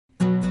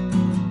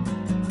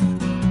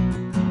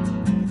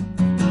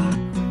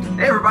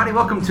everybody.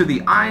 Welcome to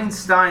the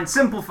Einstein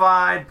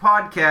Simplified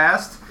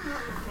podcast.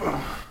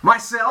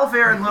 Myself,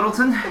 Aaron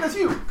Littleton, that's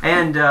you,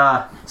 and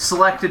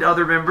selected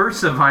other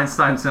members of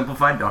Einstein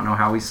Simplified. Don't know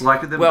how we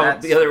selected them. Well,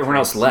 everyone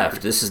else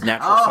left. This is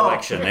natural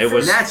selection. It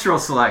was natural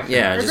selection.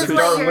 Yeah, this just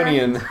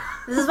Darwinian.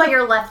 This is what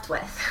you're left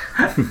with.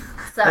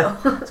 So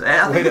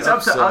I think it's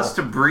up to us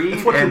to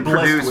breed and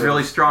produce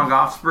really strong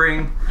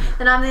offspring.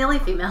 And I'm the only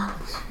female.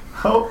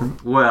 Oh.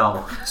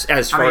 Well,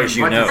 as far as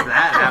you what know. does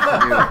that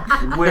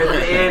have to do with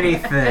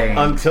anything?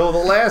 Until the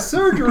last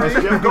surgery. As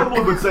Jeff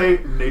Goldblum would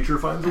say, nature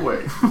finds a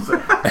way.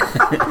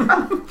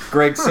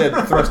 Greg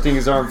said, thrusting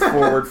his arm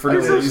forward for no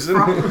reason.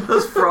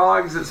 Those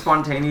frogs that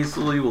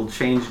spontaneously will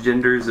change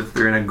genders if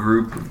they're in a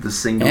group of the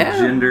single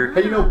gender.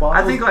 Hey, you know,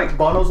 Bonos, I think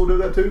Bonos will do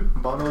that too.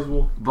 Bonos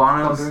will.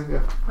 Bonos? Yeah.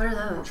 What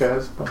are those?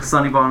 Chaz.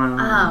 Sunny Bono.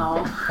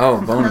 Oh,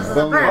 Bono.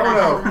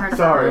 Bono.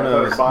 Sorry.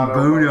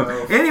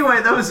 Bono.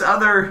 Anyway, those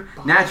other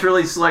naturally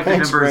selected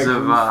members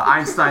of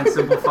Einstein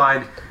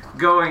Simplified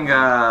going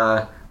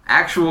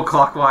actual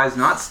clockwise,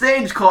 not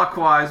stage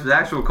clockwise, but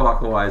actual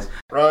clockwise.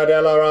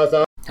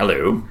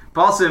 Hello.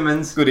 Paul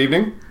Simmons. Good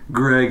evening.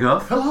 Greg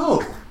Huff.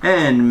 Hello.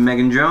 And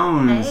Megan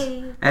Jones.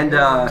 Hey. And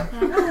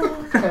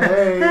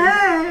Hey.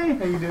 hey.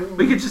 How you doing?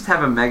 We could just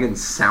have a Megan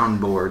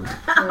soundboard.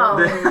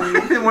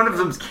 Oh. One of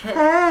them's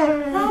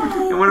hey.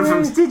 And one of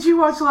them's did you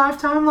watch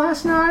Lifetime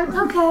last night?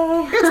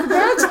 Okay.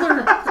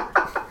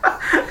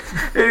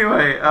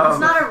 Anyway, It's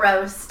not a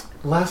roast.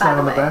 Last By night the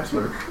on The way.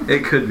 Bachelor.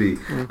 it could be.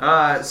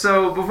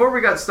 So before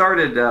we got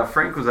started,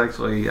 Frank was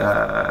actually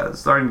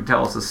starting to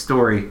tell us a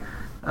story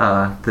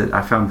that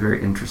I found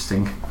very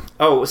interesting.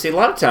 Oh, see, a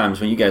lot of times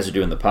when you guys are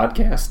doing the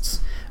podcasts,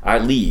 I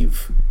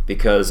leave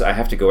because I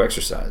have to go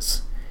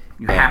exercise.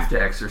 You have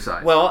to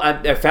exercise. Well,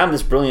 I found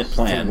this brilliant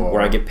plan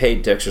where I get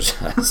paid to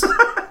exercise.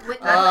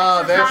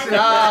 That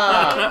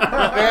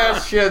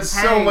sheds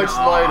so much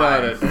light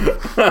on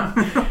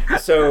it.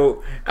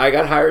 So I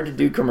got hired to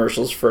do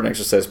commercials for an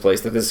exercise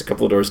place that is a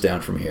couple of doors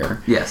down from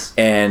here. Yes.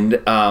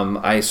 And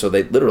so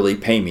they literally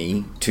pay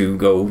me to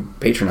go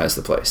patronize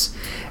the place.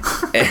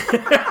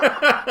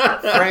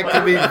 Frank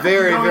can be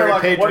very, very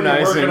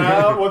patronizing.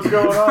 What's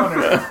going on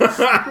here?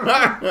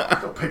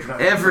 Don't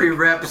patronize. Every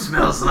rep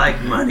smells like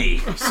money.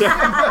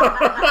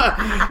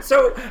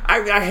 So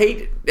I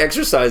hate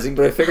exercising,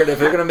 but I figured if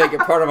they're going to make it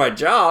part of my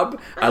job,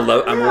 I'm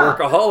a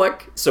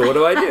workaholic. So what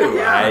do?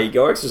 I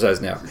go exercise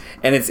now,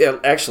 and it's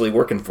actually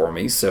working for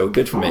me. So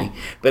good for me.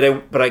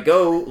 But I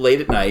go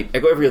late at night. I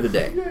go every other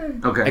day.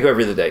 Okay. I go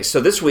every other day. So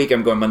this week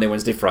I'm going Monday,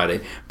 Wednesday,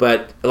 Friday.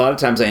 But a lot of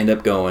times I end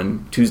up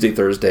going Tuesday,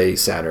 Thursday,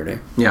 Saturday.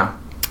 Yeah.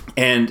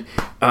 And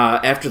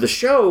after the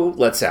show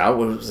lets out,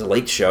 it was a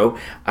late show,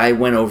 I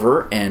went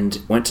over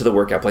and went to the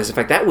workout place. In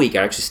fact, that week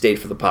I actually stayed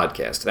for the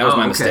podcast. That was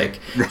my mistake.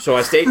 So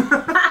I stayed.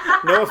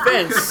 No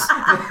offense,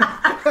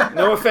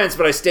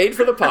 but I stayed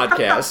for the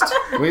podcast.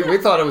 We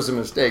thought it was a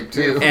mistake,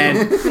 too.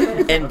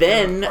 And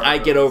then I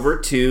get over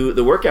to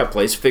the workout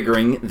place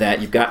figuring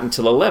that you've got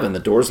until 11. The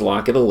doors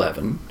lock at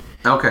 11.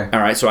 Okay. All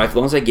right, so as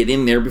long as I get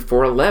in there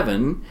before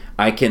 11,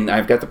 I can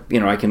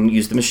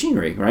use the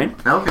machinery, right?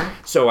 Okay.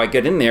 So I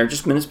get in there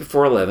just minutes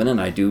before 11,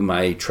 and I do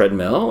my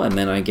treadmill, and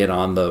then I get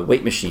on the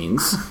weight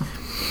machines,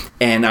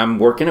 and I'm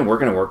working,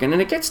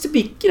 and it gets to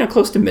be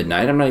close to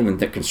midnight. I'm not even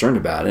that concerned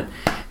about it,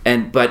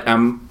 but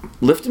I'm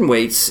lifting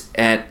weights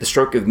at the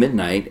stroke of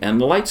midnight, and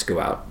the lights go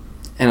out,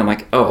 and I'm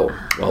like, oh,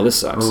 well, this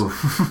sucks.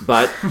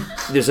 But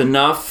there's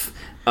enough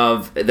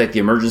of like the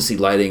emergency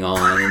lighting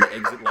on and the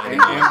exit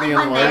lighting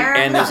on,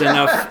 and there's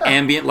enough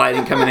ambient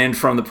lighting coming in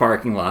from the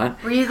parking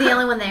lot. Were you the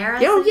only one there?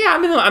 Yeah,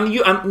 I'm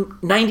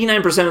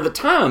 99% of the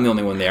time I'm the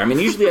only one there. I mean,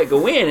 usually I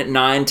go in at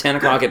 9, 10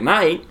 o'clock at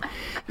night.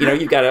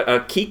 You've got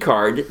a key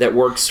card that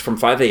works from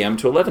 5 a.m.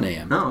 to 11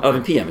 a.m.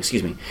 11 p.m.,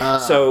 excuse me.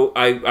 So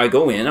I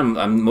go in.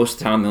 I'm most of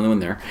the time the only one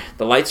there.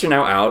 The lights are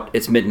now out.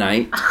 It's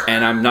midnight,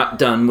 and I'm not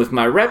done with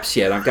my reps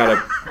yet.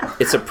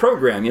 It's a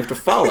program you have to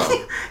follow.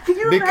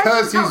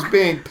 Because he's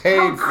being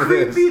paid for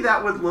this. Creepy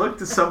that would look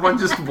to someone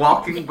just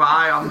walking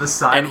by on the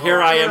side. And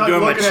here I am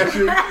doing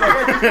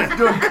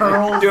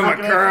doing my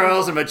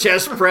curls and my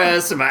chest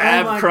press and my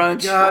ab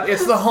crunch. God,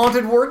 it's the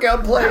haunted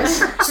workout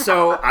place.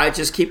 So I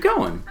just keep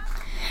going.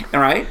 All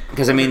right,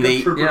 because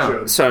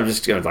so I'm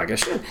just going like I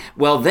should.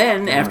 Well,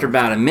 then after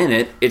about a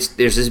minute, there's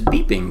this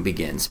beeping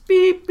begins.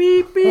 Beep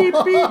beep beep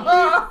beep. beep.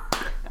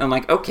 I'm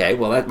like, okay,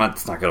 well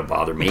that's not going to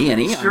bother me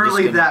any.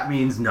 Surely that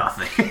means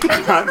nothing. You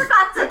forgot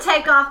to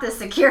take off the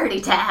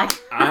security tag.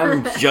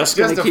 I'm just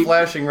going to keep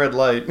flashing red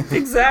light.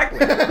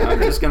 Exactly. I'm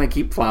just going to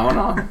keep plowing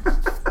on.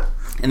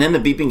 And then the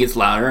beeping gets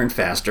louder and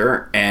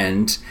faster,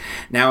 and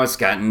now it's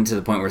gotten to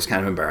the point where it's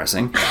kind of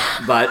embarrassing,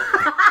 but.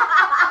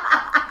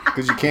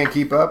 Because you can't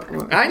keep up?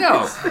 I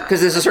know, because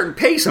there's a certain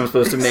pace I'm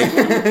supposed to make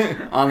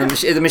on the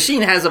machine. The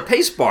machine has a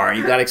pace bar, and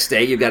you've got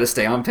to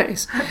stay on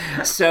pace.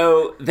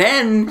 So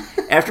then,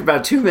 after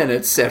about 2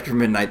 minutes after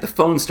midnight, the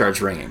phone starts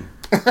ringing.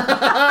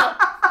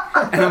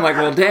 And I'm like,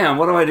 well, damn,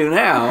 what do I do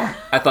now?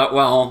 I thought,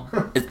 well,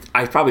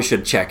 I probably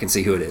should check and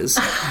see who it is.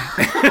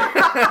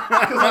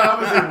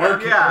 obviously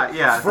working.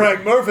 Yeah.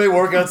 Frank Murphy,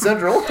 work on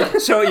Central.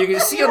 So you can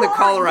see on the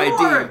caller You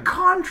are a ID.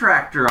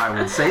 contractor, I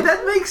would say.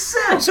 That makes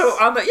sense. So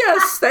on the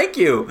yes, thank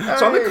you.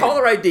 So on the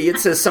caller ID, it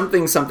says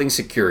something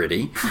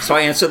security. So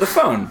I answer the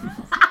phone.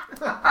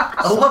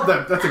 I love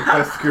that. That's a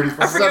best security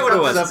I forget what it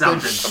was.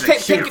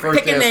 Something.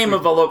 Pick a name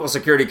of a local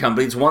security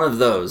company. It's one of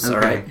those. All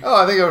right.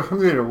 Oh, I think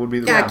it would be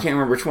the Yeah, I one. can't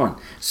remember which one.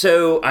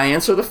 So I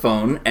answer the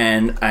phone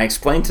and I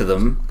explain to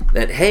them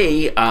that,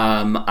 hey,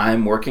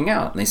 I'm working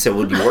out. And they said,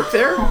 well, do you work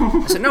there?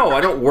 I said, no, I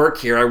don't work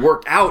here. I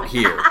work out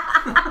here.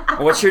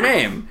 Well, what's your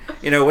name?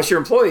 What's your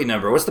employee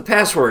number? What's the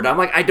password? I'm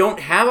like, I don't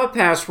have a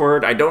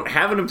password. I don't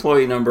have an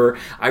employee number.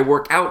 I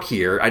work out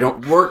here. I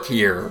don't work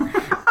here.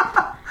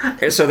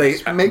 So they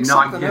Make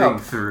Not something getting up.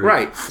 through.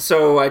 right.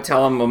 So I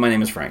tell them, well, my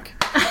name is Frank.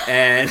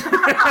 And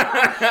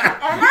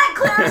And that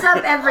clears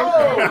up everything.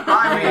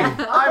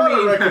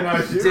 I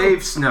recognize mean, you.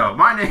 Dave Snow.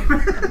 My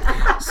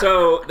name.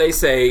 so they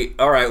say,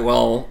 all right,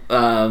 well,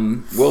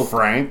 we'll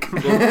Frank.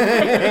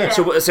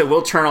 So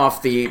we'll turn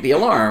off the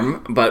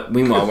alarm, but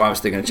meanwhile, we're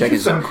obviously going to check it.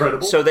 sound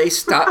credible. So they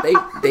stop.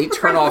 They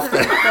turn off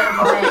the.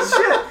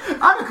 Shit.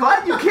 I'm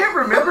glad you can't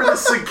remember the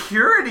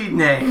security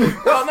name.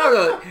 Well,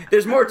 no.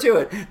 There's more to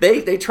it.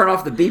 They turn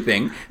off the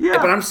beeping. Yeah.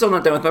 But I'm still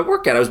not done with my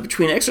workout. I was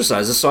between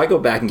exercises, so I go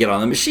back and get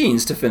on the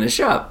machines to finish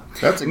up.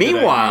 That's a good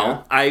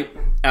Meanwhile, Back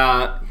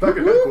at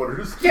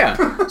headquarters.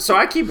 yeah. So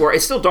I keep working.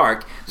 It's still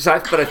dark,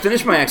 but I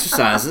finish my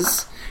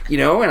exercises.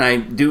 And I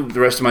do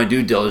the rest of my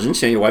due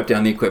diligence. You wipe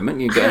down the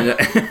equipment. You go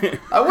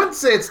I wouldn't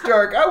say it's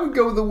dark. I would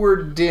go with the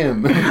word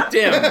dim.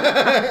 dim.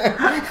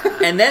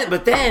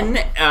 But then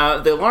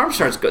the alarm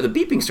starts. The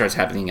beeping starts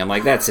happening. I'm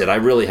like, that's it. I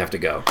really have to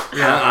go.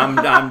 I'm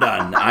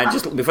done. I'm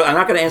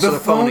not going to answer the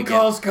phone again.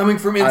 call's coming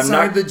from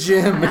inside the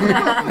gym.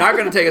 I'm not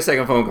going to take a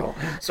second phone call.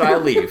 So I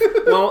leave.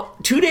 Well,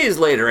 2 days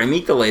later, I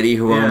meet the lady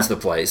who owns the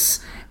place.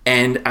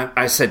 And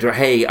I said to her,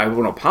 hey, I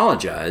want to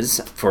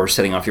apologize for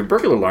setting off your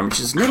burglar alarm. And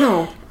she says,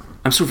 no.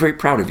 I'm so very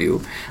proud of you.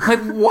 I'm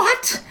like,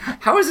 what?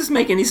 How does this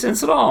make any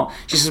sense at all?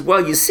 She says,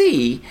 well, you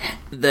see,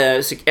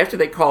 after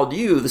they called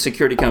you, the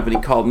security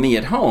company called me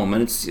at home,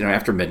 and it's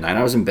after midnight.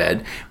 I was in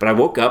bed, but I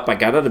woke up, I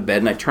got out of bed,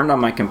 and I turned on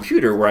my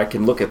computer where I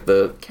can look at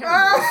the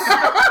cameras.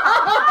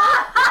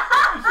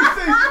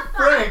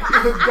 Frank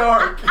in the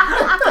dark.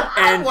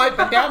 And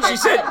she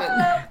said,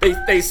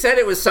 they said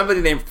it was somebody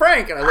named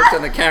Frank, and I looked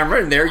on the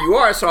camera, and there you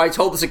are. So I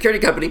told the security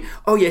company,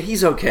 oh, yeah,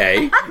 he's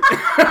okay.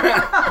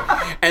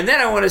 And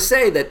then I want to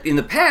say that in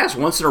the past,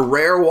 once in a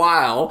rare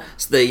while,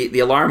 the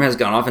alarm has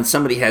gone off, and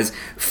somebody has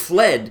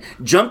fled,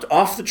 jumped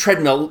off the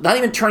treadmill, not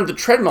even turned the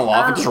treadmill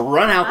off, and just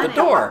run out the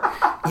door.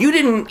 You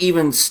didn't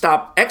even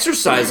stop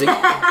exercising,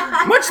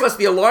 much less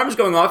the alarm's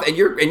going off, and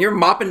you're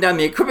mopping down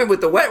the equipment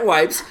with the wet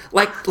wipes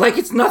like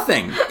it's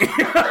nothing.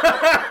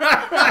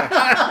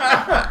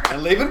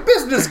 And leaving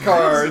business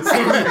cards.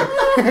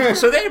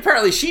 So then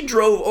apparently she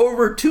drove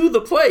over to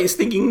the place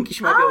thinking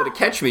she might be able to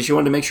catch me. She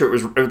wanted to make sure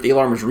the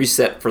alarm was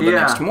reset for the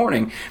next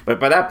morning. But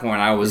by that point,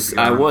 I was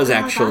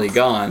actually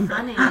gone.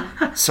 Funny.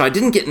 So I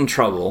didn't get in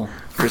trouble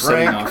for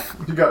setting off.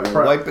 You got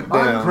proud. Wipe it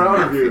down. I'm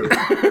proud of you.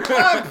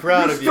 I'm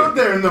proud of Stood you.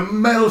 there in the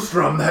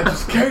mailstrom, that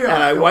just chaos.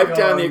 And I wiped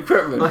down the going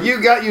on.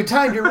 equipment. You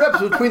timed your reps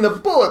between the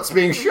bullets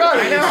being shot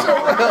at you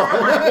so well.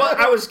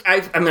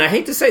 Well, I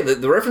hate to say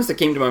that the reference that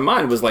came to my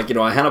mind was like,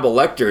 a Hannibal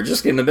Lecter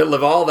just in the middle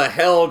of all the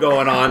hell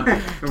going on,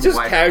 just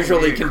Wipe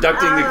casually me.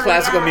 conducting the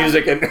classical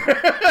music and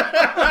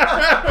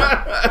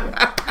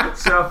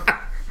So,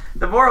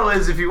 the moral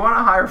is, if you want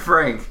to hire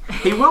Frank,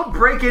 he will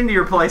break into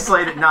your place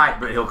late at night,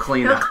 but he'll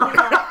clean up.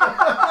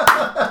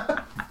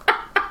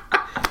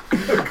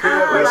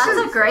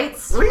 That's a great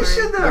story. We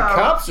should. The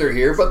cops are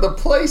here, but the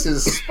place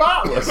is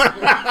spotless.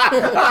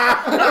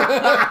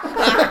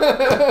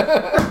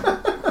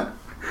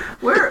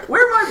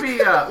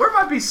 Where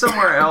might be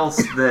somewhere else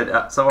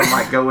that someone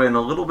might go in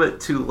a little bit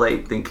too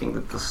late, thinking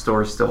that the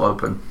store's still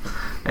open,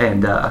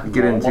 and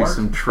get into Walmart?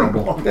 some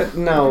trouble.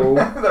 No.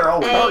 They're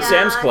all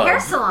Sam's Club. Hair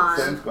salon.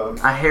 Sam's Club.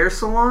 A hair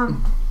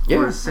salon? Yeah.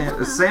 Or is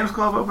Sam's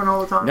Club open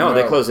all the time? No,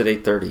 they close at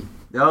 8:30.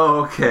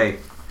 Oh, okay.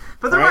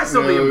 But there might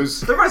still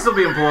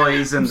be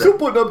employees in Still the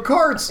putting up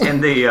carts.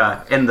 in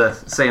the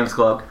Sam's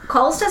Club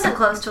Kohl's doesn't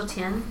close till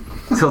 10.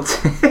 till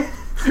 10.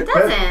 It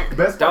doesn't.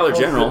 Best Buy Dollar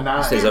closes at General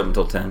 9. stays up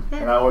until 10.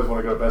 And I always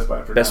want to go to Best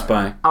Buy for Best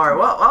 9. Buy. All right,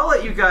 well, I'll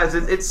let you guys.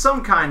 It's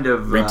some kind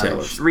of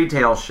Retailers.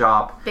 retail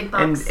shop, Big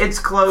box. and it's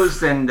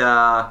closed. And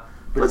let's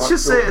box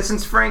just say, store.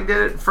 since Frank did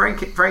it,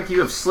 Frank, you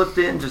have slipped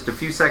in just a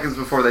few seconds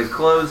before they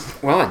closed.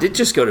 Well, I did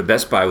just go to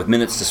Best Buy with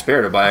minutes to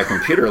spare to buy a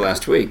computer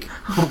last week.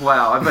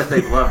 Wow, I bet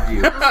they loved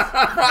you.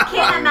 I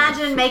can't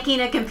imagine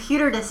making a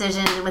computer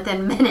decision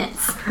within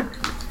minutes.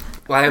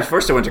 Well, I went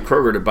to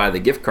Kroger to buy the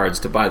gift cards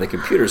to buy the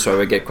computer so I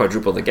would get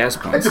quadruple the gas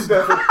I points. did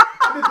that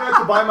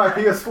to buy my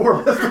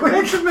PS4 last week.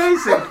 It's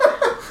amazing.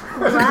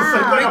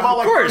 I bought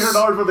like Of course.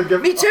 $300 worth of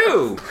gift Me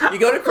too. You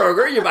go to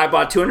Kroger. I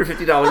bought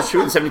 $250,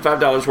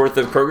 $275 worth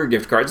of Kroger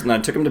gift cards, and then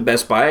I took them to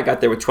Best Buy. I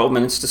got there with 12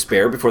 minutes to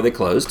spare before they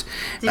closed.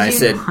 Did I you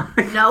said,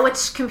 know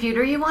which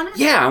computer you wanted?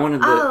 "Yeah, I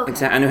wanted the." Oh,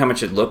 okay. I knew how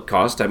much it came within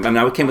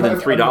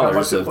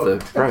 $3 of the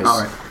price.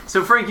 All right.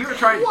 So Frank, you were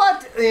trying.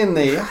 What in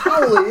the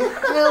holy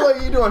hell are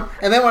you doing?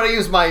 And then when I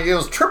used it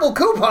was triple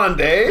coupon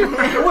day.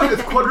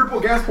 It's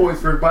quadruple gas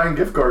points for buying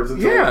gift cards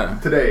until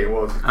today.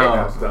 Well, it's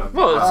done.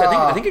 Well,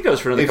 I think it goes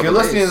for another If couple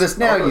you're listening days. to this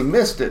now, you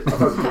missed it.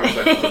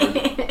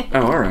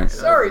 Oh, all right.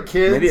 Sorry,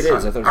 kids. Maybe it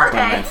is. I thought it was All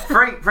right,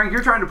 29th. Frank,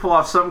 you're trying to pull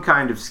off some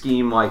kind of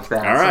scheme like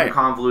that, All right. some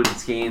convoluted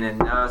scheme, and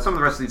some of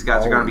the rest of these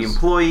guys are going to be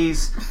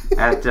employees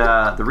at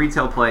the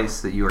retail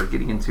place that you are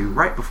getting into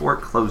right before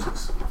it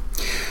closes.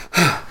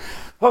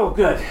 Oh,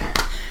 good.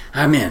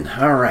 I'm in.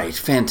 All right.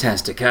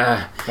 Fantastic.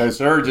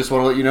 Sir, just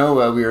want to let you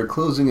know we are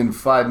closing in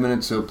 5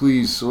 minutes, so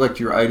please select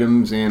your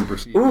items and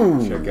proceed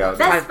to check out.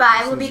 Best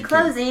Buy will be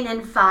closing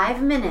in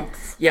 5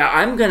 minutes. Yeah,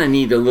 I'm going to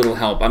need a little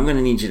help. I'm going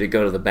to need you to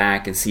go to the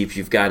back and see if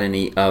you've got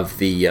any of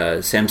the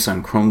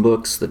Samsung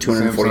Chromebooks, the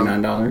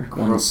 $249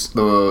 ones.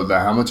 The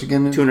how much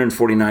again?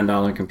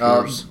 $249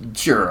 computers.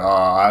 Sure.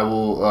 I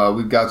will.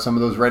 We've got some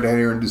of those right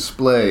here in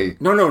display.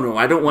 No.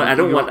 I don't want.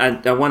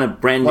 I want a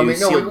brand new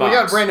sealed box. We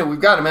got brand new. We've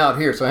got them out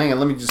here. So hang on.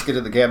 Let me just get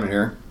to the cabinet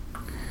here.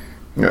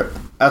 Yeah.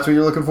 That's what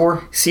you're looking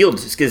for? Sealed.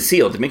 Just get it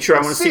sealed. Make sure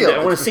I want to see.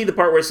 I want to see the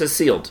part where it says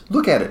sealed.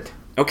 Look at it.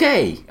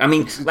 Okay. I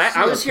mean,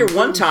 I was here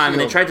one time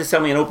and they tried to sell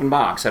me an open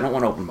box. I don't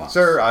want an open box.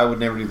 Sir, I would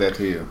never do that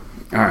to you.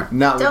 All right.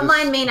 Don't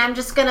mind me. I'm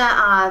just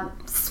gonna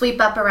sweep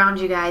up around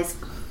you guys.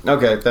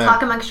 Okay. Thanks.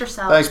 Talk amongst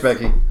yourselves. Thanks,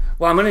 Becky.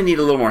 Well, I'm going to need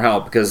a little more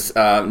help because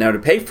now to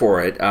pay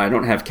for it, I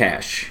don't have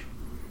cash.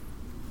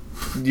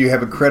 Do you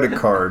have a credit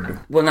card?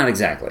 Well, not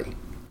exactly.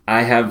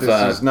 I have. This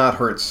does not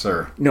hurt,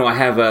 sir. No, I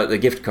have the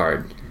gift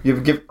card. You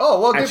have a gift.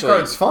 Oh, well, gift Actually,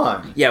 card's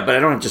fine. Yeah, but I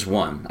don't have just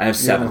one. I have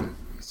 7.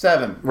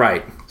 7.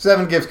 Right.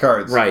 7 gift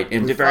cards. Right.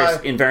 In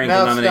varying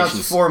now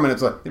denominations. It's 4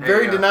 minutes left. In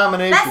varying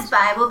denominations. Best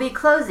Buy will be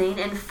closing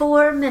in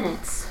 4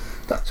 minutes.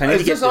 So I need Is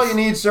to get this all you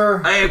need,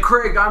 sir? Hey,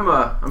 Craig,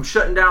 I'm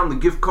shutting down the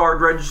gift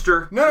card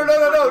register. No.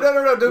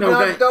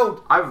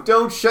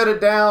 Don't shut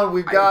it down.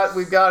 We've got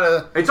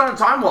a. It's on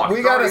time lock.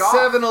 We got a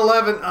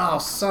 7-Eleven. Oh,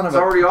 son of a.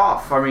 It's already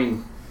off. I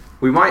mean,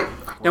 we might.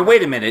 Now,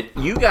 wait a minute.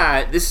 You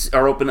got this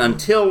are open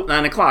until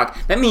 9 o'clock.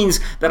 That means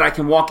that I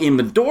can walk in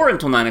the door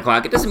until 9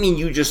 o'clock. It doesn't mean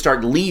you just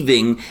start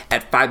leaving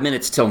at 5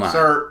 minutes till 9.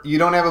 Sir, you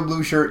don't have a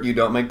blue shirt. You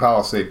don't make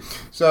policy.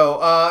 So,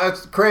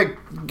 that's Craig.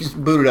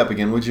 Just boot it up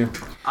again, would you?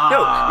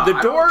 No, the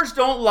doors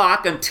don't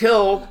lock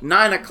until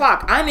 9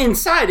 o'clock. I'm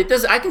inside. It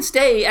does. I can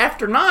stay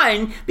after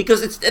 9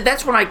 because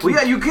that's when I can.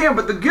 Well, yeah, you can,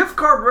 but the gift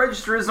card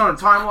register is on a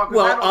time lock.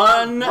 Well,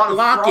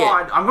 unlock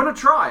it. I'm going to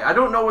try. I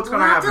don't know what's going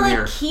to happen here.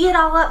 We'll have to key it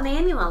all up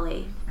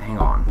manually. Hang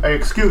on. Hey,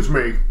 excuse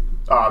me.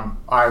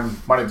 My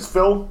name's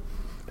Phil.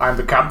 I'm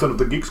the captain of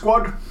the Geek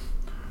Squad.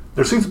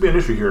 There seems to be an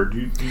issue here. Do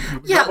you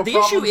have a the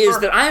problem, issue is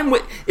sir? that I am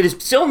with. It is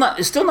still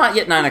not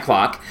yet 9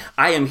 o'clock.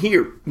 I am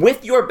here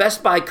with your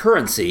Best Buy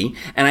currency,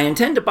 and I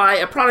intend to buy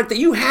a product that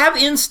you have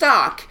in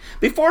stock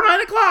before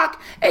 9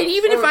 o'clock. And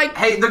even if I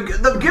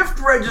the gift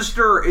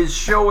register is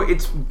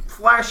it's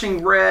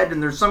flashing red,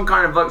 and there's some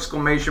kind of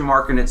exclamation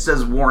mark, and it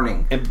says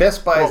warning. And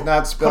Best Buy is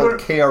not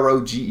spelled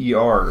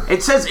Kroger.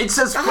 It says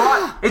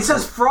fraud. It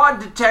says fraud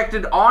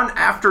detected on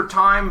after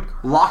time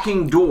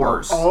locking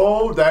doors.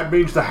 Oh, that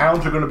means the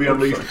hounds are going to be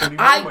unleashed any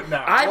moment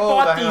now. I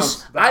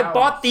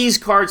bought these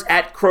cards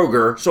at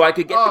Kroger so I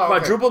could get the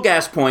quadruple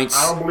gas points.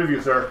 I don't believe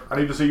you, sir. I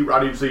need to see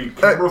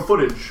camera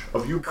footage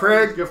of you.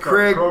 Craig.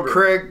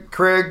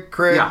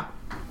 Yeah.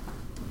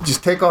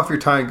 Just take off your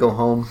tie and go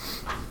home.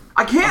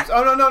 I can't.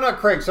 Oh, no,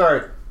 Craig,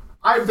 sorry.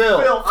 I'm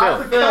Phil.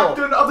 I'm the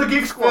captain of the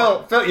Geek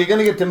Squad. Phil, you're going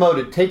to get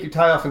demoted. Take your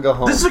tie off and go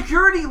home. The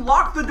security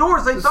locked the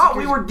doors. They thought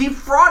we were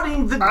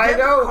defrauding the gift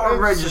card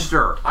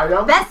register.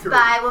 Best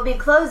Buy will be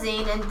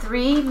closing in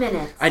 3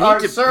 minutes. I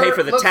need to pay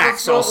for the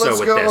tax also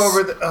with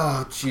this.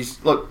 Oh,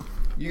 jeez. Look,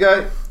 you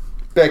guys,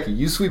 Becky,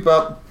 you sweep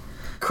up.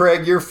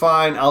 Craig, you're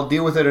fine. I'll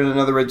deal with it in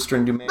another register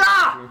and do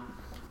management.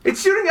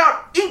 It's shooting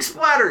out ink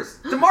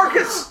splatters.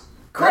 DeMarcus.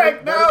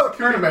 Craig, no!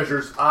 Security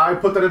measures. I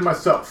put that in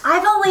myself.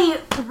 I've only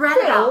read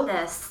about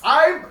this.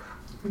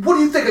 What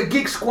do you think a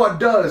Geek Squad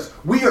does?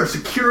 We are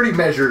security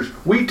measures.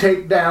 We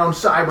take down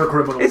cyber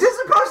criminals. Is it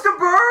supposed to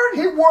burn?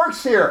 He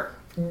works here.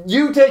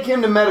 You take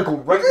him to medical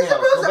right now.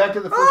 Go back to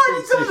the first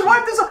aid station.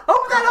 Wipe this up.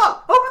 Open that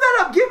up.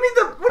 Give me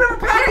the whatever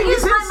packing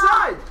is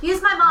inside.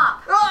 Use my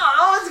mop.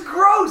 Oh, it's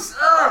gross.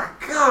 Oh,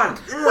 God.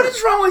 What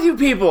is wrong with you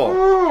people?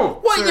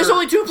 What? There's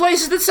only 2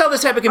 places that sell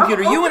this type of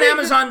computer. You and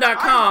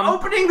Amazon.com. I'm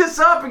opening this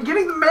up and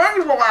getting the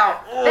manual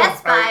out.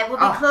 Best Buy will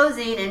be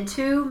closing in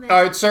 2 minutes.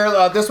 All right,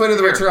 sir. This way to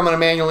the register. I'm going to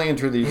manually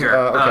enter these. Here.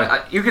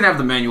 Okay. You can have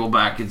the manual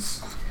back.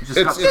 It's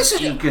just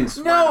got ink and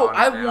sweat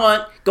on it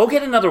now. Go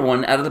get another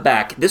one out of the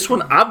back. This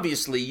one,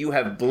 obviously, you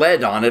have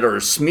bled on it or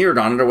smeared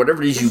on it or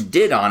whatever it is you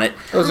did on it.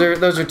 Those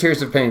are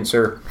tears of pain,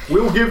 sir. We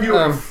will give you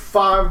a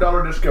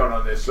 $5 discount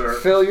on this, sir.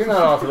 Phil, you're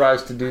not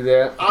authorized to do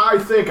that. I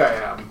think I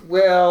am.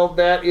 Well,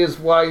 that is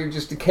why you're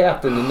just a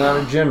captain and not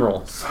a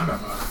general. Son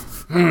of a...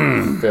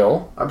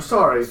 Phil? I'm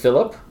sorry.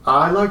 Philip?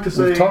 I like to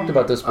say... We've talked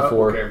about this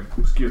before. Okay,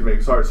 excuse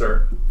me. Sorry,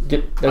 sir.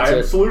 That's I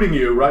am saluting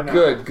you right now.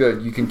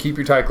 Good. You can keep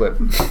your tie clip.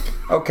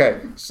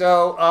 Okay,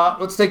 so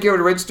let's take you over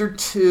to register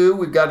 2.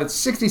 We've got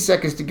 60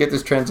 seconds to get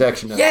this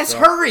transaction done. Yes,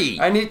 hurry!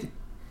 I need...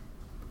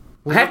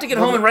 I have to get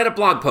home and write a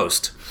blog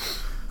post.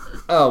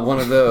 Oh, one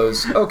of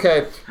those.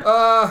 Okay.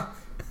 And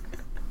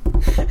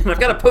I've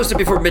got to post it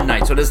before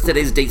midnight, so it has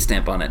today's date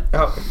stamp on it.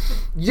 Oh,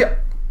 yeah.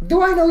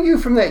 Do I know you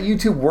from that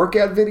YouTube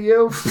workout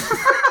video? Best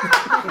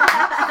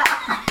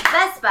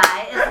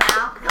Buy is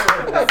now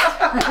closed.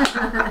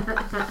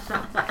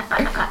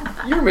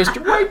 You're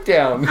Mr. Wipe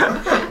Down.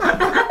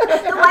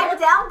 The Wipe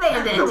Down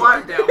Bandit.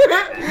 Wipe down.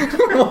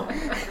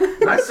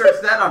 I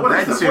searched that on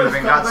RedTube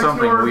and got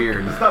something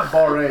weird. It's not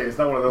Bar A. It's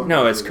not one of those.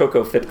 No, it's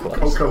Coco Fit Club.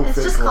 Coco It's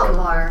Fit just called Club.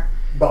 Bar.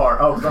 Bar.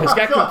 Oh, It's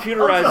got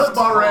computerized It's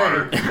Bar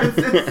A.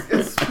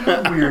 It's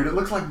weird. It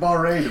looks like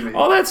Bar A to me.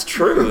 Oh, that's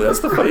true. That's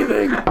the funny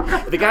thing.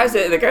 The guys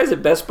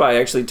at Best Buy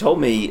actually told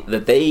me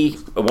that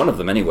one of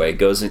them anyway,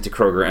 goes into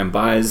Kroger and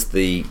buys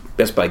the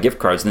Best Buy gift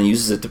cards and then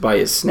uses it to buy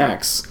his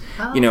snacks.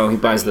 Oh, You know, he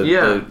buys the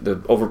Yeah. the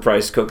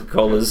overpriced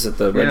Coca-Colas at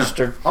the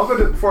register. I'll go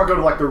before I go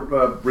to like the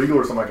Regal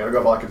or something like that. I'll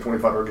go buy like a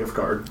 $25 gift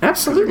card.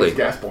 Absolutely. It's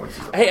gas points.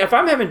 Hey, if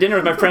I'm having dinner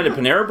with my friend at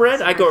Panera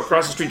Bread, I go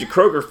across the street to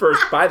Kroger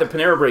first, buy the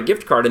Panera Bread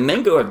gift card, and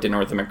then go have dinner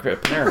with them at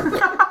Panera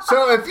Bread.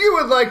 So if you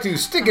would like to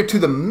stick it to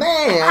the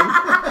man,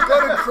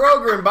 go to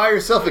Kroger and buy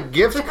yourself a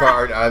gift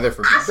card, either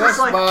for Best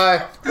like-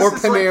 Buy or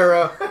this is like-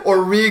 Panera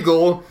or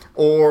Regal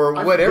or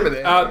whatever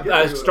they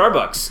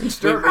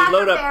Starbucks. We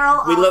load Barrel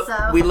up. also.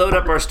 We load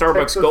up our Starbucks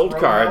Texas Gold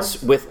Roadhouse.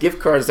 cards with gift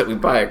cards that we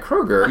buy at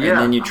Kroger, Yeah. and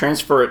then you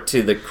transfer it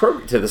to the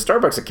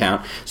Starbucks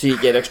account, so you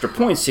get extra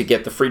points. So you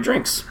get the free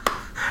drinks.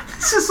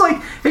 This is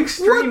like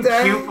extreme What the-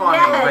 couponing,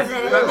 Yes,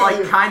 it but is.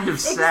 like kind of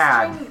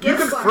sad. Extreme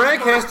gift card.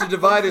 Frank has to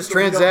divide his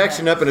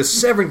transaction up into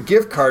 7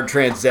 gift card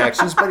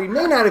transactions, but he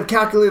may not have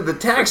calculated the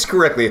tax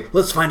correctly.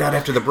 Let's find out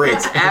after the break.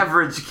 It's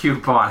average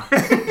coupon.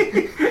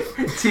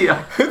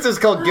 Tia, This is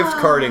called gift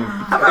carding.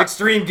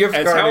 Extreme gift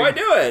That's carding. how I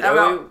do it. how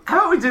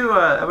about we do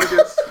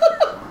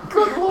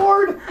Good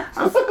Lord.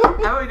 how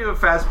about we do a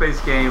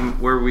fast-paced game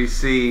where we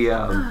see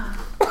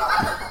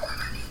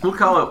we'll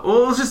call it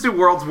let's just do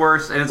World's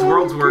Worst, and it's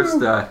World's Worst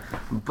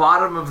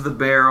bottom of the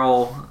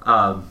barrel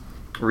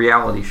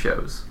reality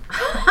shows.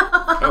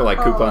 Oh, like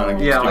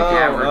couponing. Yeah, like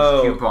average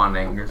oh.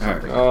 couponing or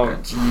something. Oh, like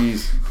that.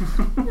 jeez.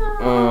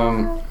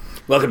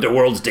 Welcome to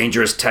World's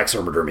Dangerous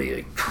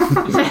Taxidermy.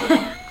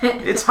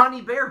 It's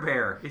Honey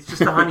Bear. It's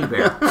just a honey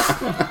bear.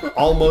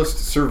 Almost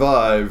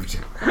survived.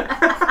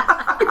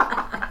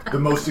 The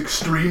most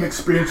extreme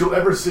experience you'll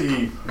ever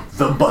see.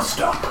 The bus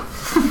stop.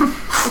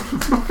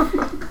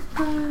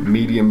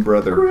 Medium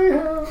brother.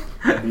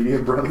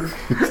 Medium brother.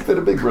 Instead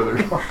of big brother.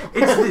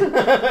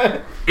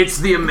 It's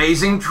the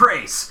amazing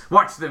Trace.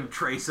 Watch them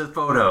trace a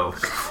photo.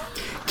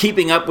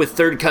 Keeping up with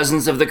third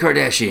cousins of the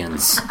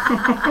Kardashians.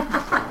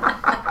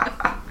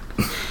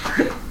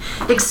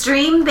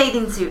 Extreme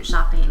bathing suit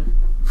shopping.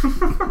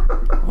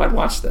 Oh, I'd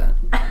watch that.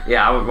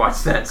 Yeah, I would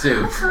watch that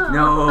too.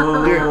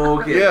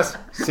 No kidding. Yes,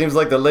 seems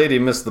like the lady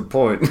missed the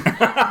point. It's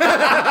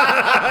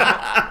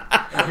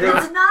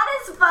not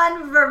as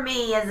fun for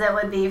me as it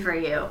would be for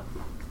you.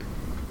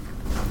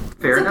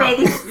 Fair It's a enough.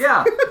 bathing suit.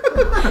 Yeah.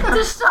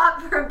 To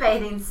shop for a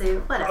bathing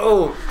suit. Whatever.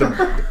 Oh,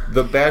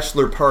 the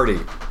bachelor party.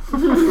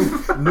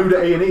 New to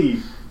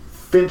A&E.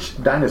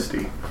 Finch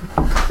Dynasty.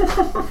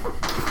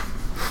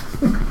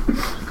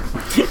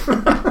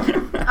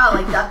 Oh,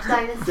 like Duck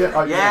Dynasty?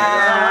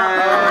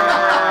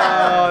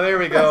 Yeah. Oh, there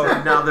we go.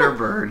 Another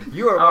bird.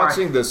 You are All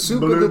watching the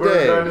soup of the Bluebird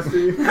day.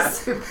 Dynasty.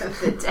 Soup of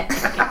the day.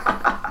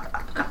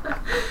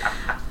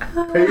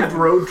 Paved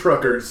road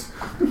truckers.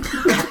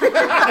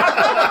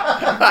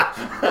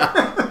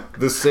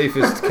 The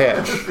safest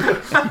catch.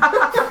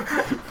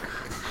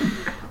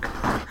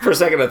 For a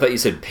second, I thought you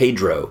said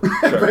Pedro.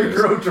 Paved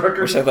road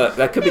truckers. Which I thought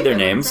that could be their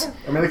names.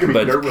 I mean, they could be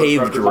But dirt road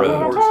paved truckers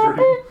on road. Ward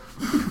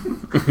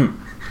Street.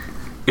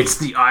 It's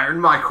the Iron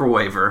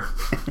Microwaver.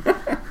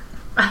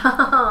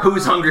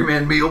 Whose Hungry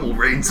Man meal will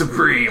reign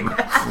supreme?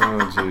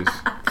 Oh, jeez.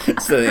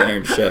 It's the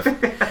Iron Chef.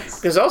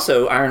 Because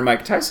also, Iron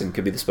Mike Tyson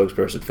could be the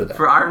spokesperson for that.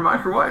 For Iron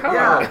Microwave?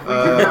 Yeah.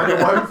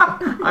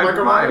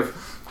 Microwave.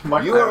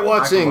 You are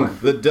watching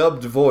Microwave. the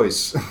dubbed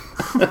voice.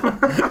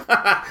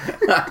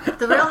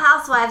 The Real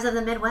Housewives of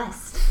the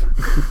Midwest.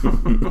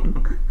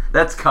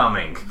 That's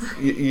coming.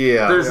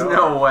 Yeah. There's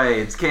no way.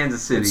 It's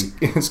Kansas City.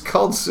 It's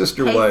called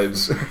Sister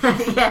Wives.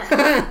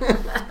 Yeah.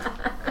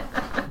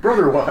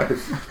 Brother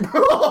wives.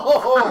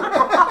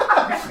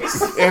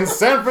 In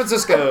San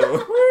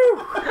Francisco.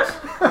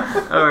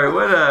 All right.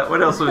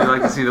 What else would you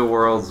like to see the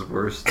world's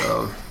worst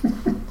of?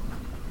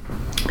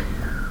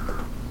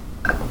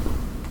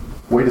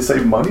 Way to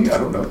save money? I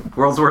don't know.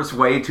 World's worst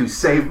way to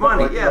save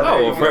money. Yeah. Oh, there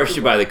you well, go. first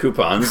you buy the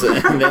coupons,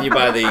 and then you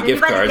buy the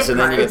gift buy the cards, gift and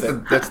then you get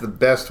cards. the... That's the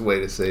best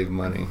way to save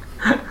money.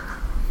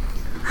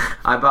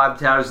 I Bob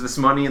Towers this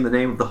money in the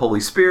name of the Holy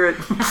Spirit.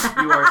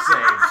 You are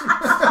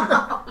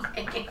saved.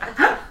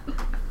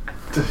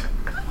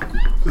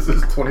 This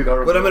is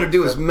 $20. What I'm going to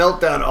do is melt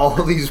down all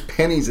these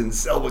pennies and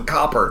sell the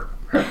copper.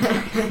 How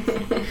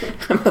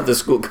about the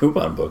school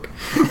coupon book?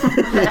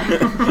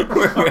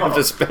 Where you have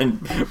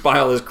to buy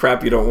all this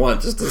crap you don't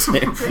want just to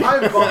save. I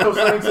have bought those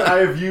things and I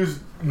have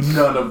used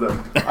none of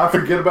them. I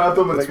forget about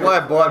them. And That's why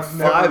I bought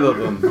 5 of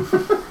them.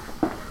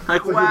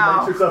 Like, So you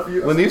wow. make yourself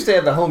When they used to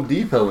have the Home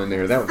Depot in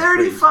there, that was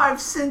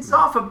 35 cents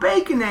off a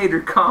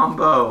Baconator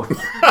combo.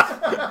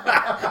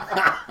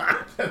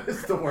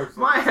 It's the worst.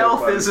 My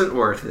health isn't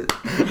worth it.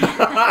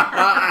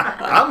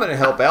 I'm going to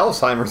help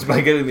Alzheimer's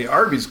by getting the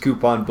Arby's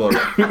coupon book,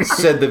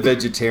 said the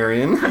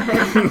vegetarian. You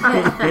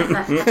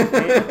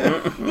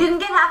can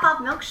get half off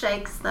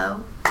milkshakes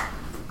though.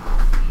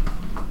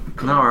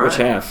 All right. Which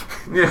half?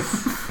 Yeah.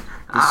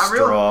 I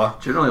straw.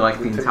 really generally like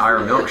the entire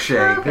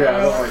milkshake. Yeah,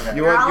 I don't like that.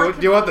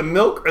 Do you want the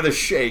milk or the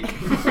shake?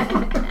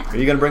 Are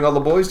you going to bring all the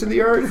boys to the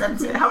yard?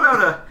 How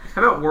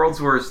about world's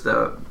worst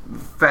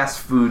fast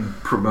food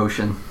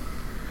promotion?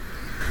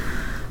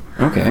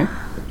 Okay.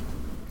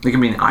 It can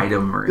be an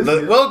item or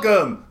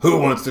Welcome! Who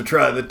wants to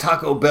try the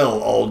Taco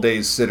Bell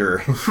all-day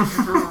sitter?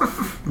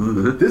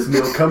 This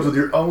meal comes with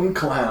your own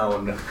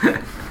clown.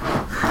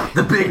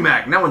 the Big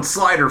Mac, now in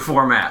slider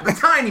format. The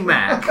Tiny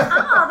Mac.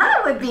 Oh,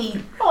 that would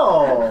be.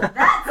 Oh,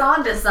 That's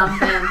onto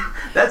something.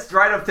 That's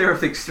right up there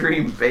with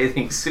extreme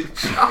bathing suit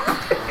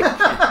shopping.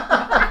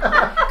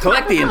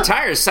 Collect the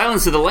entire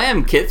Silence of the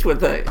Lamb kits with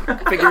the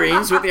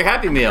figurines with your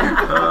Happy Meal.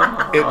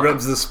 It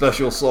rubs the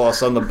special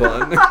sauce on the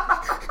bun.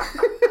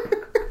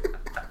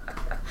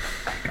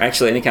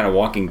 Actually, any kind of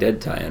Walking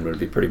Dead tie-in would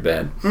be pretty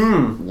bad.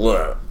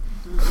 Whoa.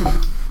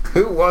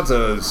 Who wants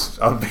a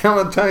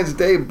Valentine's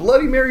Day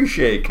Bloody Mary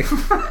shake?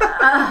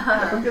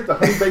 come get the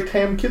honey baked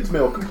ham kids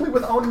meal, complete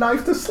with own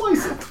knife to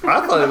slice it.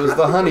 I thought it was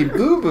the Honey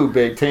Boo Boo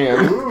baked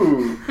ham.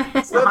 Ooh,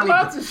 It's the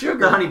Lots of sugar.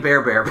 The Honey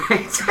Bear Bear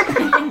baked.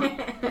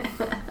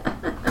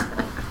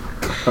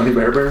 honey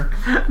bear bear.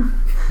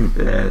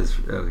 Yes,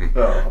 okay.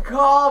 Oh,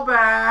 Call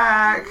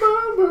back.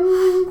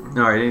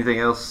 All right. Anything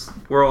else?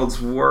 World's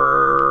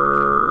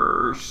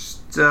worst.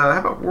 How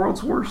about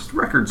world's worst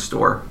record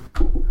store?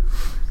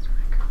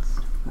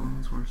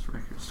 World's worst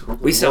record store.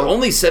 We sell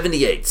only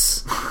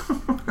 78s.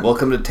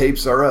 Welcome to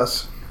Tapes R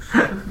Us.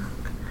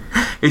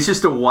 It's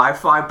just a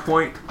Wi-Fi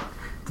point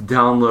to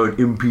download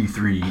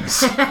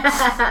MP3s.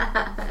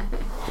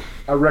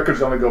 our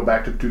records only go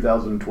back to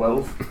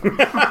 2012.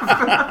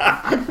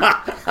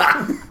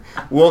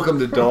 Welcome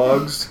to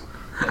Dogs.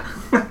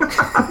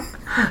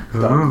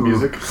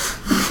 Music.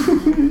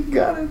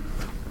 Got it.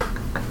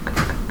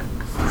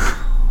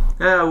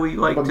 Yeah, we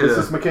like But to.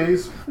 Mrs.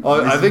 McKay's.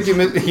 Oh, I think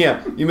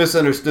you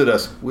misunderstood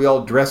us. We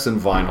all dress in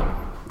vinyl.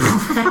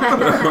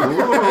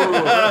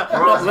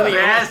 World's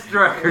best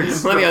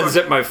records. Let me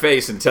unzip my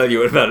face and tell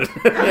you about it.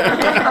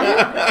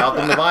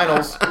 Welcome to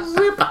Vinyls.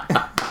 Zip.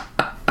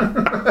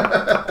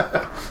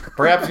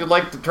 Perhaps you'd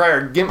like to try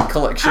our GIMP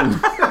collection.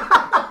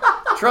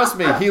 Trust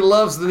me, he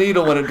loves the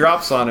needle when it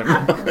drops on him.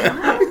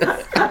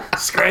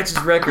 Scratch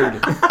his record.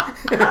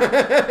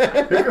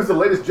 Here comes the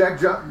latest Jack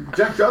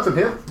Johnson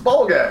hit,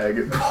 Ball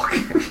Gag.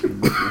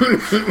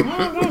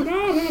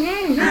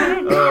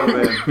 Oh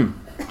man.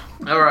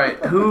 All right,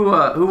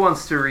 who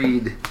wants to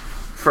read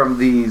from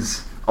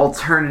these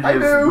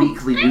alternative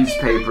weekly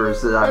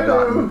newspapers that I've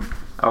gotten?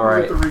 All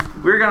right,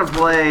 we're gonna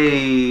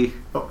play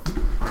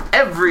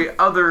every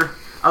other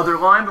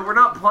line, but we're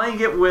not playing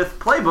it with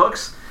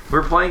playbooks.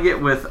 We're playing it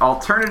with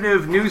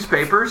alternative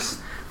newspapers,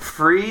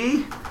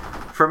 free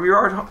from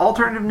your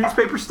alternative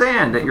newspaper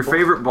stand at your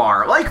favorite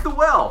bar, like The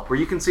Well, where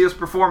you can see us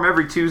perform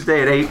every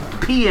Tuesday at 8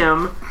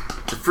 p.m.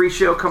 It's a free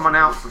show coming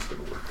out.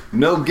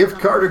 No gift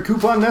card or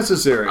coupon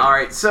necessary. All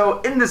right, so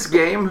in this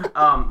game,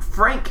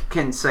 Frank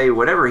can say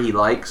whatever he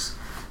likes,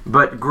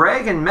 but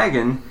Greg and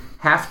Megan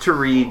have to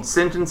read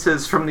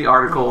sentences from the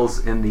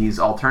articles in these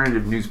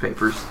alternative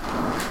newspapers.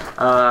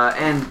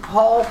 And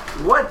Paul,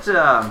 what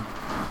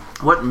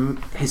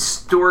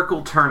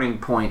historical turning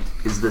point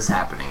is this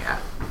happening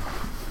at?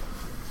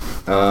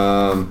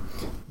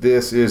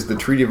 This is the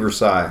Treaty of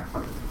Versailles.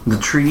 The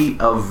Treaty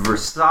of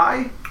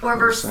Versailles? Or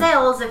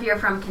Versailles if you're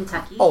from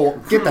Kentucky. Oh,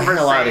 get the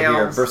hell out of here,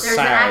 There's an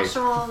Versailles.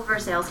 actual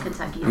Versailles,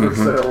 Kentucky.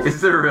 Sales. Is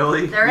there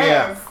really? There is.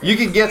 Yeah, you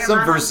can get Near some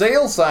my for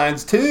sale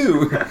signs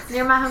too. It's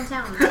near my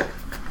hometown.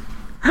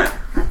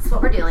 That's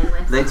what we're dealing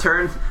with. They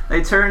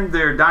turned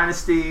their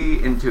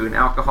dynasty into an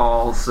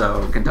alcohol,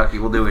 so Kentucky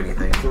will do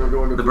anything. So we're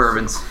going to The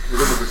bourbons. We're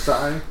going to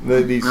Versailles. The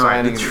All right,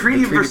 signing, the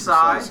Treaty of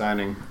Versailles.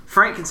 signing.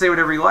 Frank can say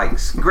whatever he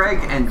likes. Greg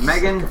and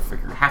Megan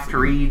have to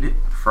read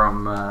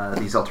from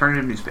these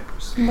alternative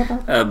newspapers.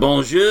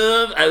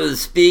 Bonjour, I will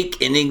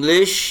speak in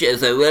English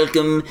as I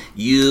welcome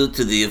you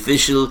to the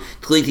official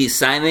treaty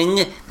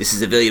signing. This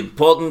is a very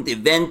important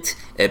event.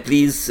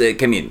 Please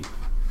come in.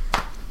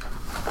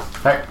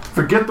 Hey,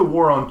 forget the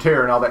war on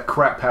terror and all that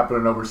crap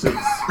happening overseas.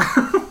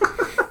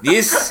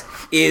 This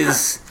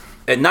is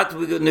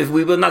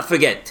we will not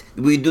forget.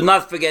 We do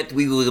not forget,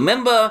 we will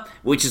remember,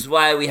 which is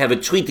why we have a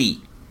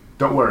treaty.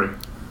 Don't worry.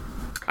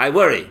 I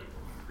worry.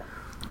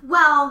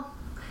 Well,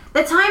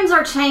 the times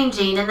are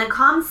changing, and the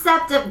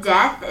concept of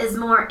death is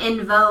more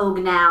in vogue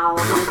now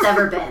than it's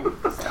ever been.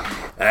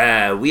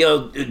 So. We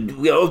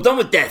are all done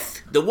with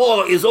death. The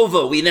war is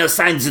over. We now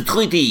signed the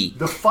treaty.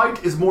 The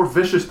fight is more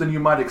vicious than you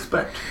might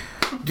expect.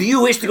 Do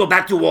you wish to go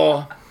back to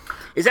war?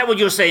 Is that what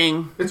you're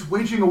saying? It's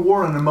waging a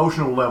war on an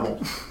emotional level.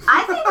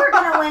 I think we're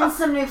going to win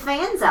some new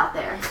fans out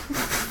there.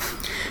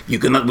 You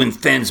cannot win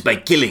fans by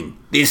killing.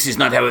 This is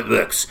not how it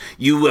works.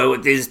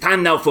 It is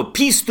time now for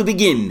peace to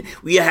begin.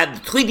 We had the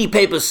treaty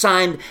papers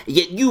signed,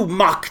 yet you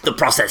mock the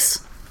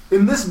process.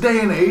 In this day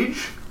and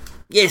age?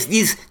 Yes,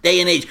 this day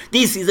and age.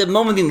 This is a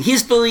moment in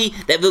history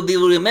that will be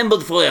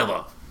remembered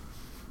forever.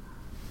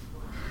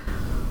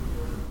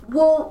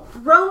 Well,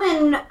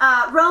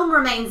 Rome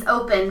remains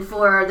open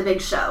for the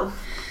big show.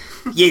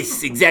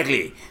 Yes,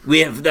 exactly.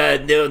 We have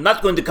they're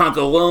not going to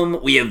conquer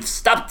Rome. We have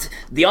stopped.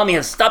 The army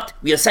has stopped.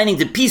 We are signing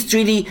the peace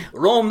treaty.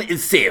 Rome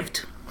is saved.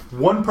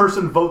 One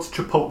person votes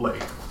Chipotle.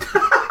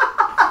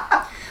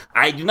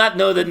 I do not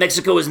know that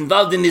Mexico is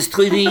involved in this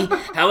treaty.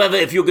 However,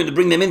 if you're going to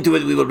bring them into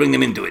it, we will bring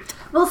them into it.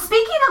 Well,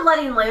 speaking of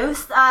letting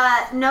loose,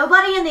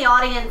 nobody in the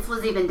audience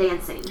was even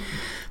dancing.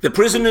 The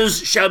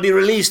prisoners shall be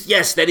released.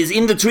 Yes, that is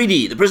in the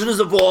treaty. The prisoners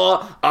of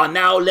war are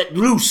now let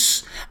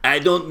loose. I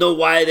don't know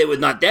why they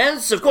would not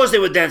dance. Of course they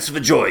would dance for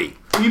joy.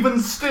 Even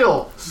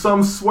still,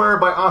 some swear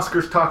by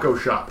Oscar's Taco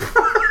Shop.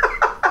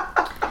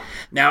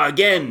 Now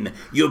again,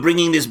 you're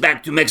bringing this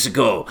back to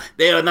Mexico.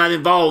 They are not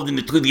involved in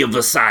the Treaty of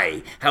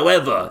Versailles.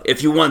 However,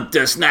 if you want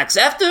snacks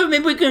after,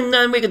 maybe we can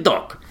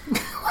talk.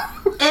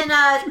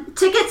 And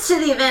tickets to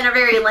the event are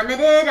very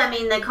limited. I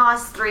mean, they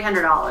cost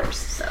 $300,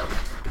 so...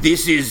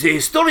 This is a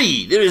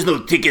story. There is no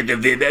ticket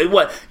of it.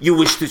 What? You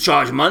wish to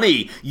charge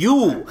money?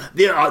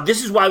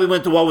 This is why we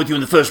went to war with you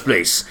in the first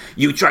place.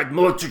 You tried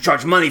more to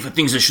charge money for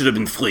things that should have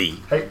been free.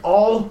 Hey,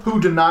 all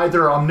who deny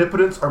their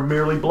omnipotence are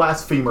merely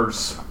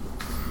blasphemers.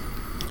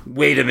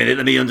 Wait a minute,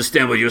 let me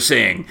understand what you're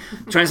saying.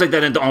 Translate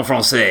that into en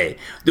français.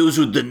 Those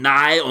who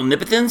deny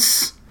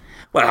omnipotence?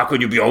 Well, how can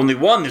you be only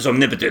one is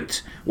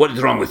omnipotent? What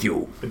is wrong with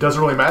you? It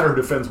doesn't really matter who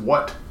defends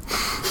what.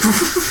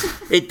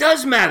 It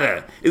does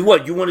matter.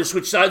 What, you want to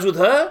switch sides with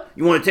her?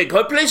 You want to take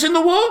her place in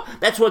the war?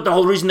 That's what the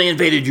whole reason they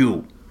invaded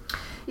you.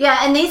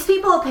 Yeah, and these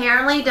people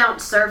apparently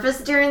don't surface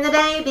during the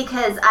day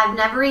because I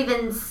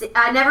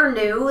never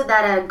knew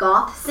that a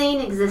goth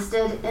scene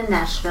existed in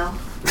Nashville.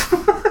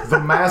 The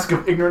mask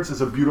of ignorance is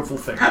a beautiful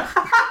thing.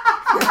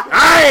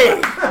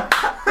 Aye!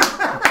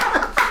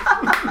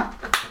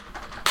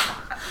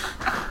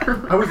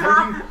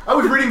 I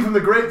was reading from the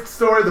great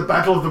story, The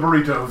Battle of the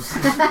Burritos.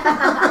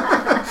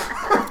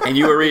 And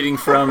you were reading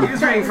from... He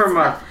was reading from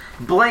a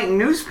blank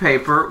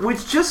newspaper,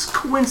 which just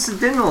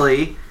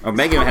coincidentally... Oh,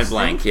 Megan had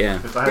blank,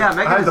 yeah.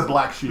 I had the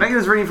black sheep. Megan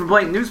is reading from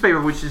blank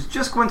newspaper, which is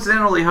just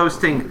coincidentally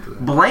hosting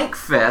Blank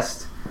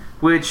Fest,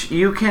 which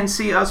you can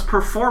see us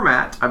perform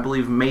at, I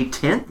believe, May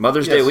 10th.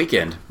 Mother's Day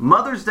weekend.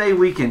 Mother's Day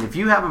weekend. If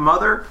you have a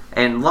mother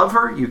and love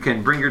her, you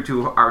can bring her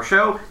to our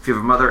show. If you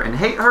have a mother and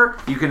hate her,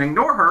 you can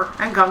ignore her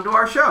and come to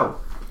our show.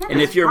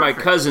 And if you're my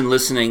cousin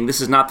listening,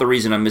 this is not the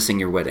reason I'm missing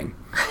your wedding.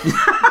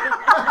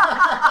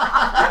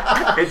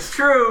 It's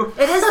true.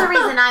 It is the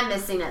reason I'm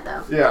missing it,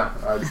 though. Yeah.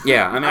 I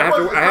mean,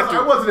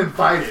 I wasn't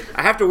invited.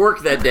 I have to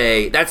work that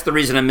day. That's the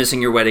reason I'm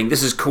missing your wedding.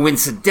 This is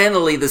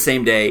coincidentally the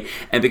same day,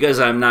 and because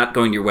I'm not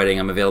going to your wedding,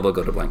 I'm available to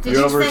go to Blank. Did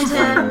you send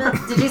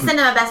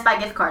him a Best Buy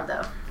gift card,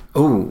 though?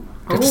 Oh,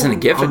 I have to send a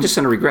gift? I just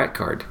sent a regret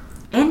card.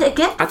 And a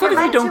gift? I thought if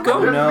you don't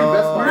go...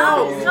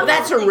 No,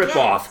 that's a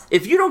ripoff.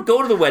 If you don't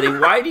go to the wedding,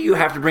 why do you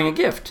have to bring a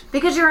gift?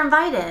 Because you're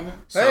invited.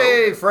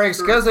 Hey,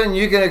 Frank's cousin,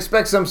 you can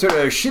expect some sort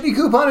of shitty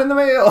coupon in the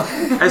mail.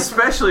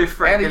 Especially if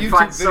Frank can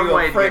find some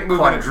way to get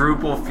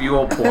quadruple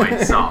fuel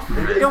points off.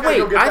 No,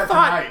 wait, I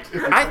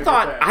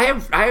thought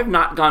I have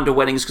not gone to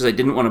weddings because I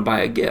didn't want to buy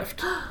a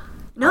gift.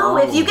 No,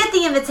 if you get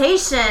the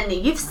invitation,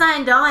 you've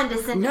signed on to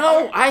send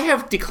No, I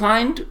have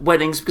declined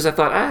weddings because I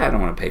thought, I don't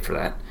want to pay for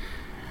that.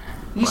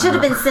 You should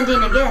have been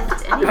sending a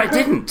gift. I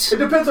didn't. It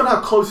depends on how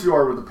close you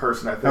are with the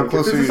person, I think. How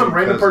close if this is some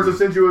random person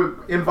sends you an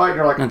invite and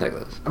you're like, Not that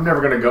close. I'm never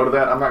going to go to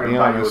that. I'm not going to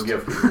buy you a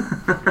gift.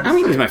 I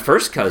mean, he's my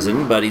first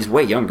cousin, but he's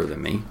way younger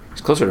than me.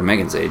 He's closer to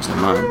Megan's age than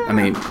mine. I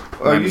mean...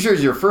 Are you sure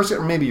he's your first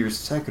or maybe your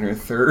second or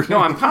third? No,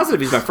 I'm positive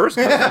he's my first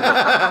cousin.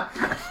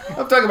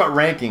 I'm talking about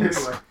rankings.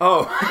 Anyway.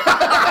 Oh.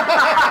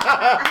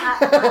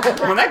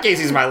 Well, in that case,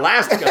 he's my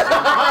last cousin.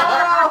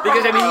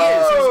 Because, I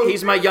mean,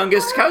 he's my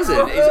youngest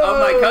cousin. He's of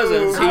my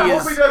cousins.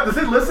 Does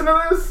he listen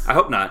to this? I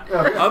hope not.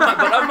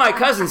 But of my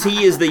cousins,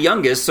 he is the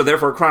youngest, so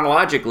therefore,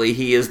 chronologically,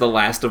 he is the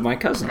last of my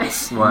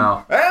cousins.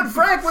 Wow. And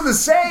Frank with a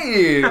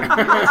save!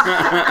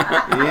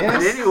 And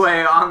Yes.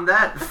 anyway, on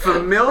that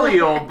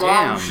familial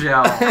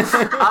bombshell,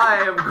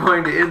 I am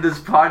going to end this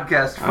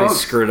podcast, I folks.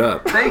 screwed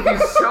up. Thank you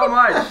so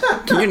much.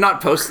 Can you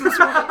not post this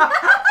one?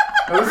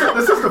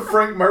 This is the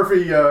Frank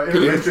Murphy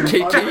intervention.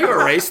 Can you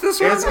erase this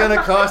one? It's going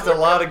to cost a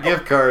lot of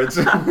gift cards.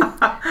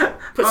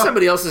 Put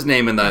somebody else's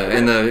name in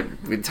the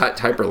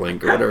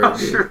hyperlink or whatever.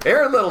 Sure.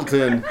 Aaron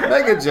Littleton,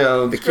 Megan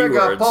Jones, Greg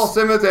keywords. Paul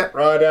Simmons, and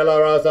Roy De La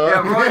Rosa.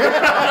 Yeah, Roy.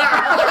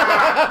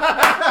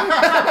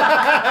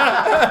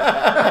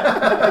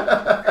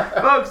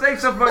 Folks,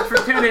 thanks so much for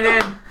tuning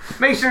in.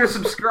 Make sure to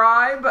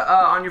subscribe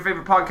on your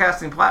favorite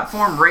podcasting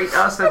platform. Rate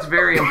us. That's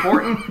very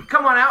important.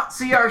 Come on out.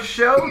 See our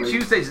show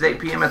Tuesdays at 8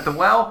 p.m. at The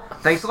Well.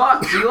 Thanks a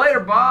lot. See you later.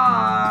 Bye.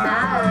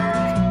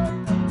 Bye.